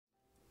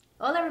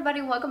Hola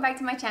everybody, welcome back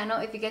to my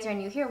channel. If you guys are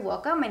new here,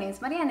 welcome. My name is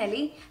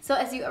Marianelli. So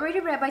as you already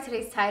read by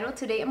today's title,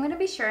 today I'm going to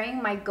be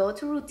sharing my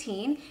go-to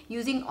routine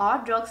using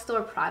all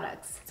drugstore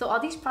products. So all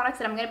these products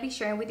that I'm going to be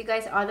sharing with you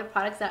guys are the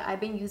products that I've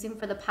been using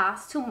for the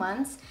past 2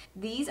 months.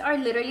 These are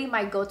literally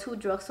my go-to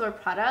drugstore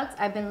products.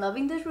 I've been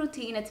loving this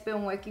routine. It's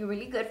been working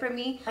really good for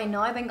me. I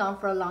know I've been gone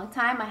for a long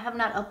time. I have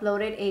not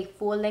uploaded a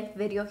full-length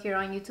video here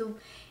on YouTube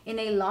in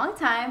a long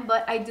time,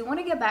 but I do want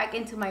to get back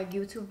into my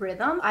YouTube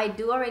rhythm. I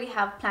do already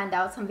have planned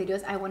out some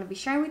videos I want to be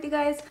sharing with you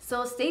guys,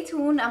 so stay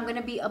tuned. I'm going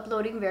to be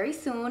uploading very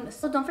soon,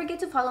 so don't forget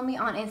to follow me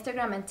on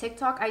Instagram and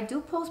TikTok. I do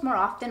post more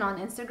often on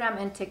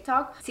Instagram and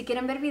TikTok. Si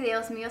quieren ver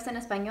videos míos en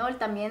español,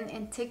 también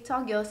en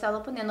TikTok yo he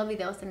estado poniendo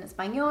videos en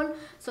español.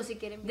 So si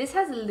quieren, this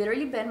has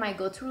literally been my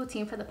go-to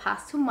routine for the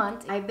past 2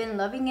 months. I've been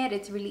loving it.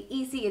 It's really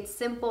easy, it's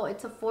simple,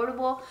 it's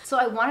affordable. So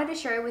I wanted to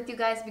share it with you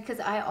guys because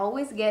I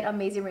always get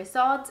amazing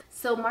results.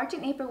 So March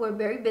and April were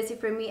very busy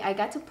for me. I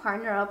got to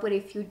partner up with a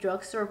few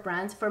drugstore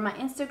brands for my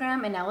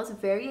Instagram, and I was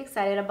very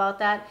excited about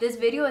that. This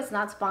video is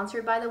not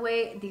sponsored, by the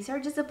way. These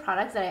are just the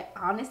products that I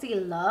honestly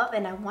love,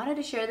 and I wanted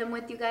to share them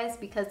with you guys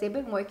because they've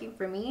been working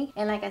for me.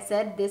 And like I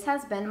said, this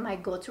has been my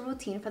go-to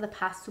routine for the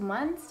past 2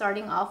 months,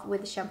 starting off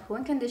with shampoo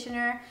and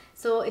conditioner.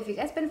 So if you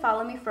guys been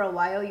following me for a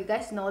while, you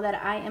guys know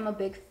that I am a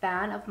big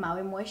fan of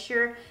Maui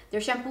Moisture.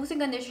 Their shampoos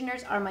and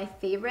conditioners are my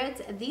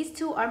favorites. These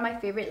two are my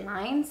favorite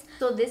lines.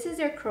 So this is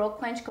their Curl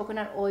Quench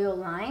Coconut Oil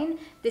line.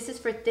 This is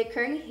for thick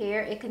curly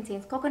hair. It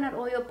contains coconut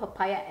oil,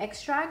 papaya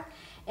extract,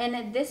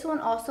 and this one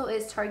also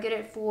is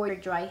targeted for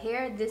dry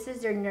hair. This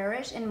is their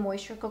Nourish and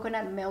Moisture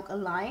Coconut Milk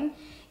line.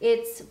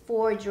 It's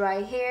for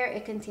dry hair.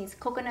 It contains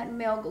coconut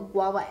milk,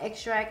 guava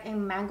extract,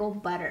 and mango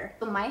butter.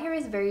 So my hair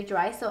is very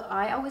dry, so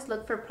I always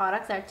look for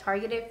products that are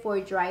targeted for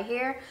dry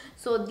hair.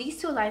 So these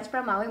two lines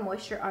from Maui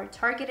Moisture are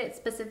targeted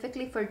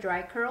specifically for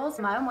dry curls.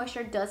 Maui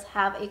Moisture does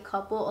have a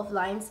couple of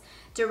lines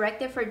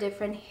directed for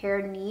different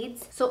hair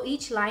needs. So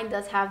each line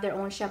does have their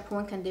own shampoo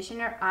and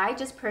conditioner. I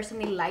just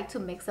personally like to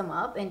mix them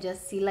up and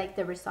just see like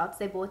the results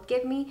they both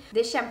give me.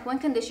 This shampoo and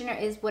conditioner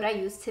is what I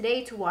use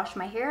today to wash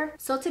my hair.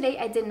 So today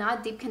I did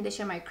not deep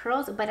condition my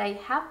curls, but I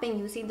have been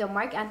using the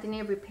Marc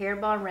Anthony Repair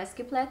Balm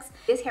Rescuplex.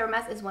 This hair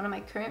mask is one of my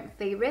current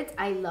favorites.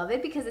 I love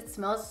it because it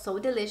smells so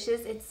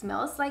delicious. It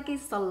smells like a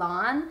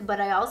salon, but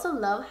I also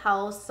love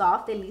how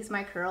soft it leaves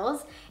my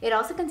curls. It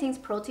also contains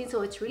protein,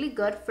 so it's really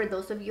good for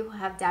those of you who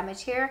have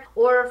damaged hair,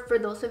 or for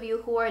those of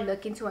you who are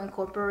looking to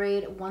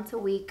incorporate once a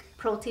week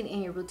protein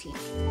in your routine.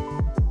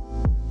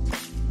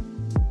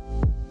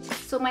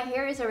 So my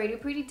hair is already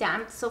pretty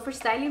damp. So for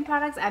styling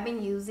products, I've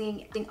been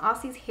using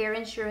Aussie's Hair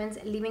Insurance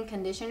Leave-In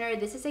Conditioner.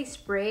 This is a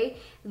spray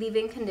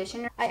leave-in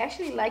conditioner. I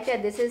actually like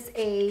that this is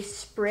a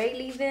spray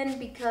leave-in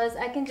because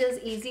I can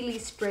just easily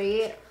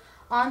spray it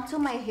onto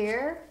my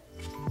hair.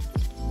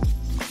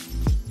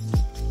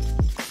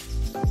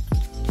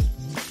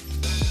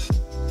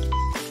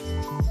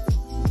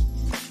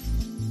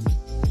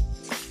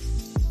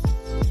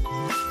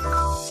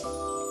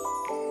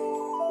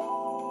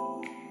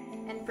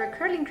 For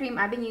curling cream,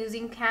 I've been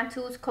using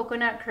Cantu's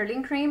Coconut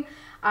Curling Cream.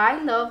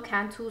 I love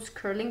Cantu's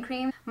curling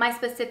cream. My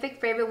specific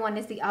favorite one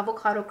is the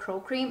Avocado Curl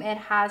Cream. It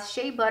has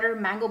shea butter,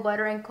 mango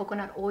butter, and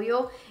coconut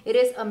oil. It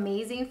is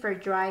amazing for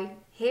dry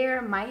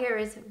hair. My hair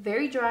is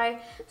very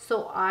dry,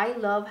 so I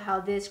love how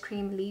this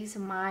cream leaves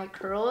my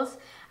curls.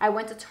 I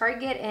went to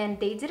Target and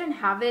they didn't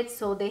have it,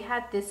 so they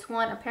had this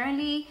one.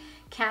 Apparently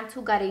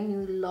Cantu got a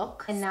new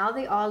look and now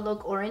they all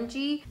look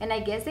orangey, and I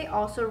guess they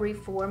also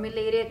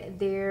reformulated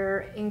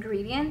their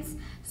ingredients,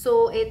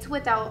 so it's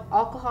without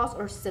alcohols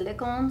or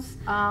silicones.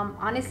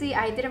 Honestly,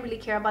 I didn't really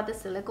care about the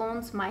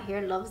silicones. My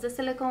hair loves the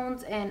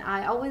silicones, and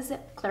I always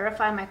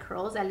clarify my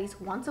curls at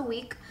least once a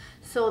week,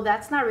 so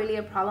that's not really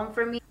a problem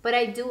for me. But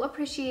I do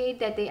appreciate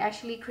that they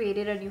actually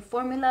created a new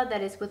formula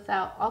that is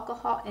without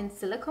alcohol and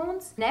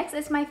silicones. Next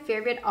is my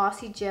favorite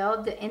Aussie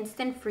gel, the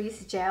Instant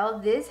Freeze Gel.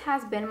 This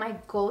has been my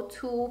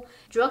go-to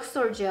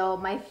drugstore gel,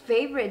 my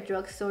favorite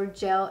drugstore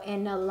gel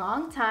in a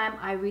long time.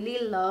 I really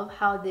love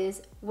how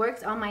this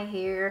works on my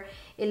hair.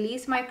 It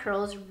leaves my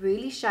curls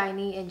really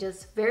shiny and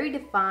just very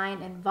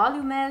defined and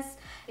voluminous.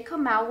 They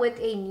come out with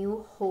a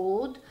new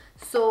hold.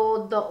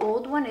 So the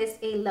old one is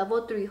a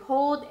level 3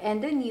 hold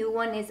and the new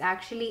one is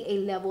actually a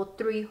level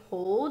 3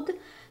 hold.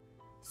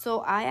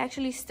 So I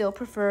actually still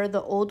prefer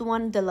the old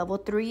one, the level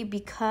 3,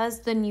 because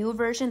the new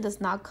version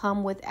does not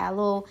come with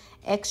aloe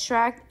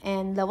extract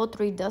and level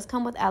 3 does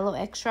come with aloe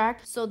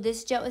extract. So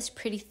this gel is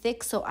pretty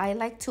thick, so I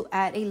like to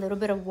add a little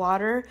bit of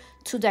water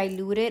to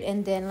dilute it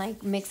and then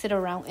like mix it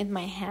around in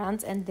my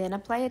hands and then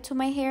apply it to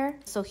my hair.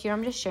 So here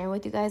I'm just sharing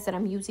with you guys that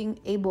I'm using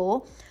a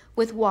bowl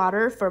with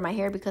water for my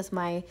hair because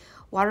my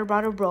water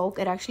bottle broke.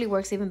 It actually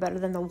works even better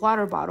than the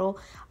water bottle.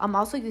 I'm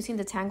also using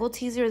the Tangle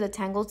Teaser. The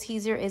Tangle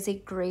Teaser is a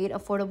great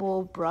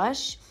affordable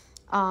brush.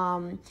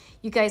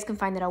 You guys can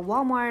find it at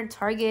Walmart,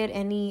 Target,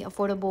 any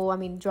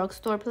affordable,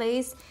 drugstore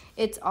place.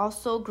 It's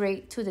also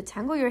great to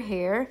detangle your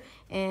hair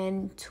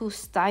and to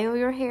style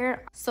your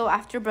hair. So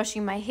after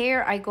brushing my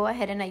hair, I go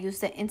ahead and I use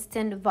the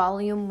Instant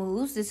Volume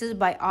Mousse. This is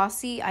by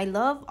Aussie. I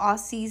love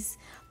Aussie's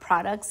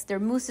products.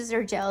 They're mousses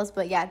or gels,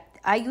 but yeah,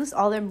 I use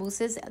all their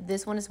mousses.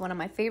 This one is one of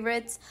my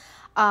favorites.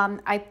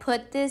 I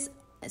put this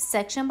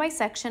section by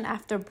section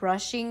after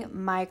brushing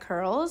my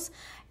curls,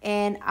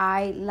 and I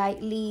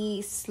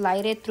lightly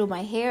slide it through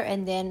my hair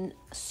and then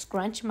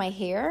scrunch my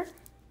hair.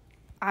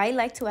 I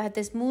like to add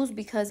this mousse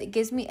because it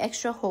gives me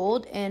extra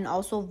hold and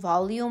also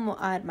volume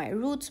at my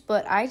roots,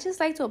 but I just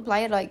like to apply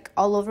it like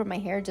all over my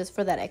hair just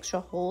for that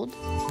extra hold.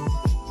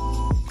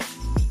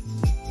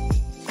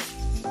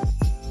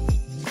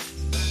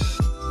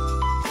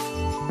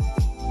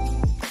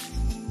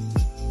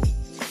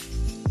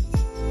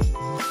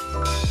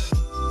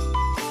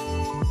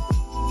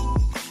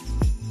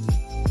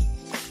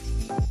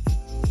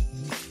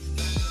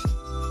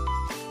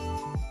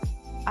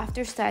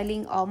 After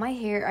styling all my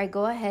hair, I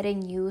go ahead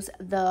and use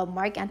the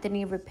Marc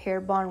Anthony Repair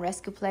Bond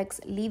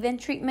Rescuplex leave-in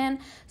treatment.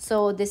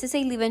 So this is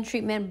a leave-in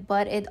treatment,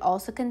 but it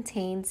also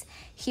contains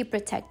heat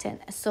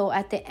protectant. So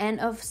at the end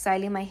of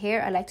styling my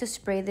hair, I like to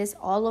spray this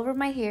all over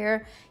my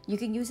hair. You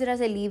can use it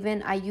as a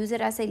leave-in. I use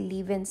it as a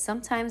leave-in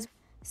sometimes.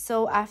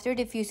 So after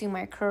diffusing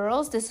my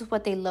curls, this is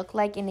what they look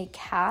like in a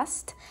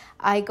cast.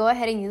 I go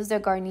ahead and use the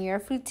Garnier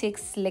Fructis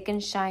Slick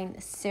and Shine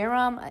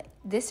Serum.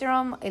 This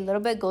serum, a little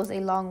bit goes a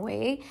long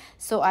way.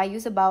 So I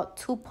use about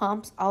 2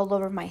 pumps all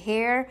over my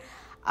hair.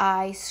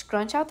 I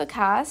scrunch out the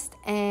cast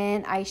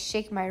and I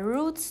shake my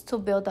roots to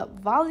build up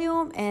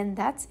volume, and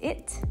that's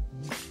it.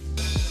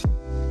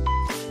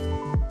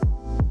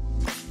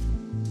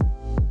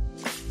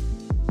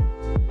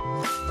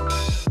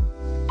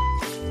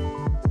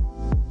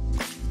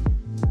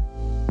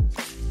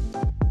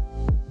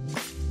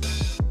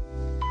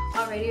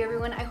 Alrighty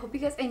everyone, I hope you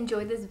guys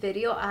enjoyed this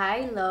video.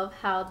 I love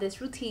how this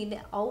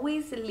routine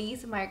always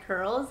leaves my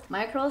curls.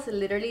 My curls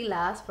literally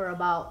last for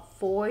about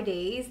 4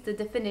 days. The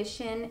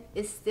definition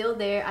is still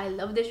there. I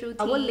love this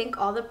routine. I will link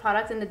all the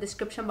products in the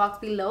description box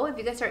below if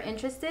you guys are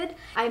interested.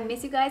 I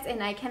miss you guys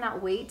and I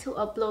cannot wait to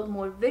upload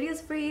more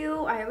videos for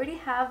you. I already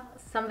have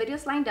some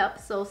videos lined up,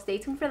 so stay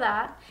tuned for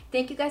that.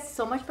 Thank you guys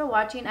so much for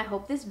watching. I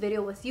hope this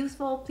video was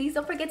useful. Please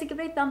don't forget to give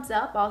it a thumbs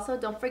up. Also,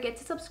 don't forget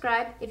to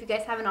subscribe if you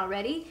guys haven't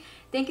already.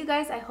 Thank you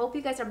guys. I hope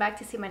you guys are back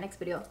to see my next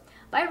video.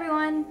 Bye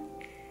everyone.